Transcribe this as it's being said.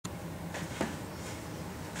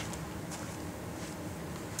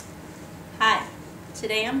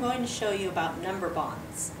Today I'm going to show you about number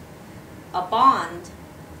bonds. A bond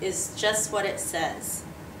is just what it says,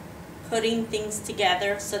 putting things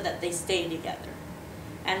together so that they stay together.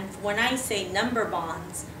 And when I say number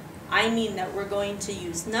bonds, I mean that we're going to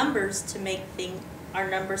use numbers to make our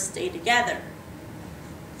numbers stay together.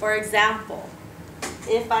 For example,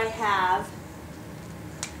 if I have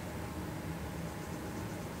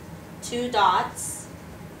 2 dots,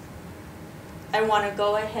 I want to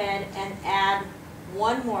go ahead and add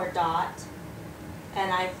one more dot,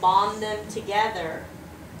 and I bond them together,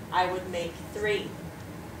 I would make 3.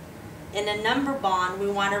 In a number bond, we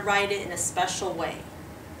want to write it in a special way.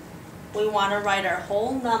 We want to write our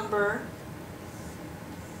whole number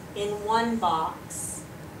in one box,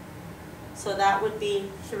 so that would be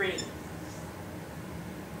 3.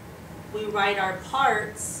 We write our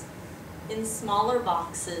parts in smaller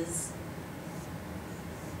boxes,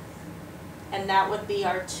 and that would be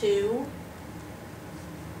our 2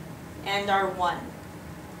 and our 1.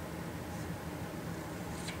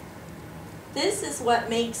 This is what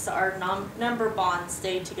makes our number bond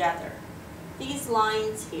stay together. These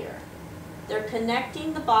lines here, they're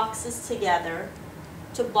connecting the boxes together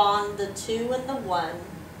to bond the 2 and the 1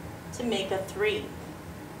 to make a 3.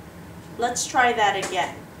 Let's try that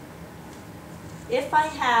again. If I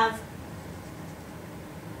have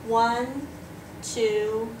 1,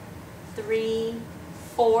 2, 3,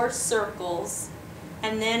 4 circles,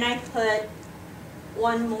 and then I put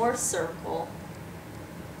one more circle,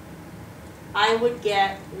 I would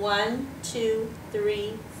get 1, 2,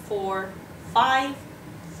 3, 4, 5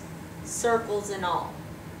 circles in all.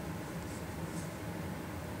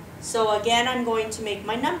 So again, I'm going to make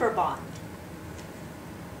my number bond.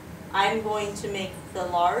 I'm going to make the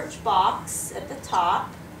large box at the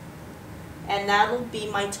top, and that'll be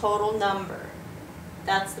my total number.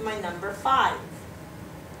 That's my number 5.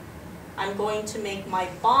 I'm going to make my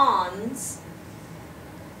bonds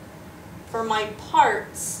for my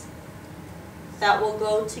parts that will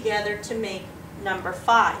go together to make number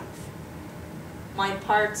 5. My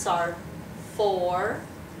parts are 4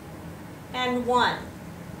 and 1.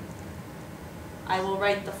 I will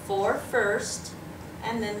write the 4 first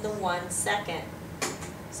and then the 1 second.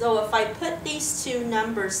 So if I put these two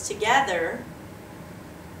numbers together,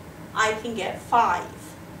 I can get 5.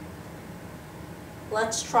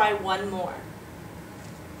 Let's try one more.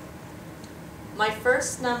 My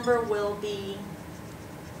first number will be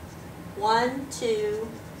 1, 2,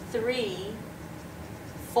 3,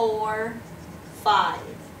 4, 5.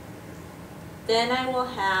 Then I will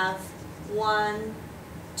have 1,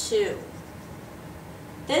 2.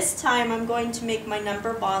 This time I'm going to make my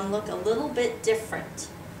number bond look a little bit different.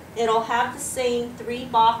 It'll have the same 3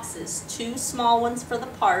 boxes, 2 small ones for the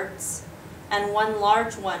parts and 1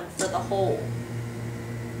 large one for the whole.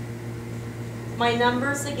 My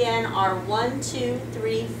numbers again are 1, 2,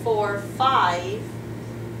 3, 4, 5,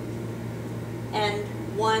 and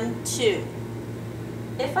 1, 2.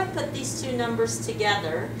 If I put these two numbers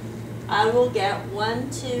together, I will get 1,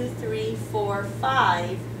 2, 3, 4,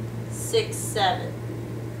 5, 6, 7.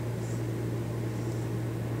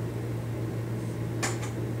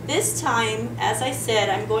 This time, as I said,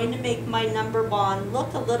 I'm going to make my number bond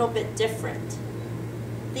look a little bit different.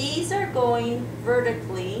 These are going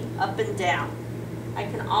vertically up and down. I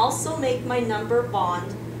can also make my number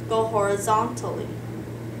bond go horizontally.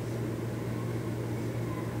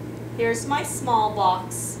 Here's my small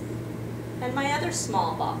box and my other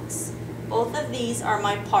small box. Both of these are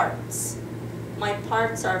my parts. My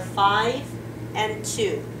parts are 5 and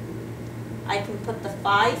 2. I can put the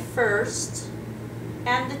 5 first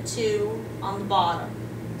and the 2 on the bottom,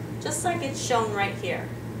 just like it's shown right here.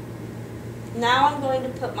 Now I'm going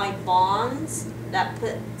to put my bonds that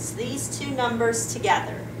puts these two numbers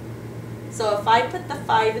together. So if I put the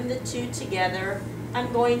 5 and the 2 together,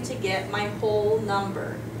 I'm going to get my whole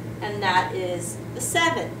number, and that is the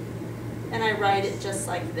 7. And I write it just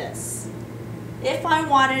like this. If I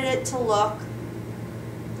wanted it to look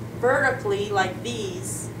vertically like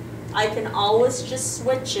these, I can always just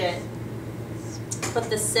switch it. Put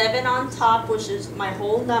the 7 on top, which is my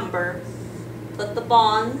whole number. Put the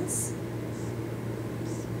bonds.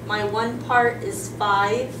 My one part is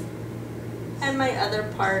 5, and my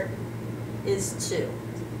other part is 2.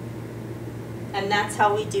 And that's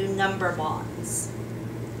how we do number bonds.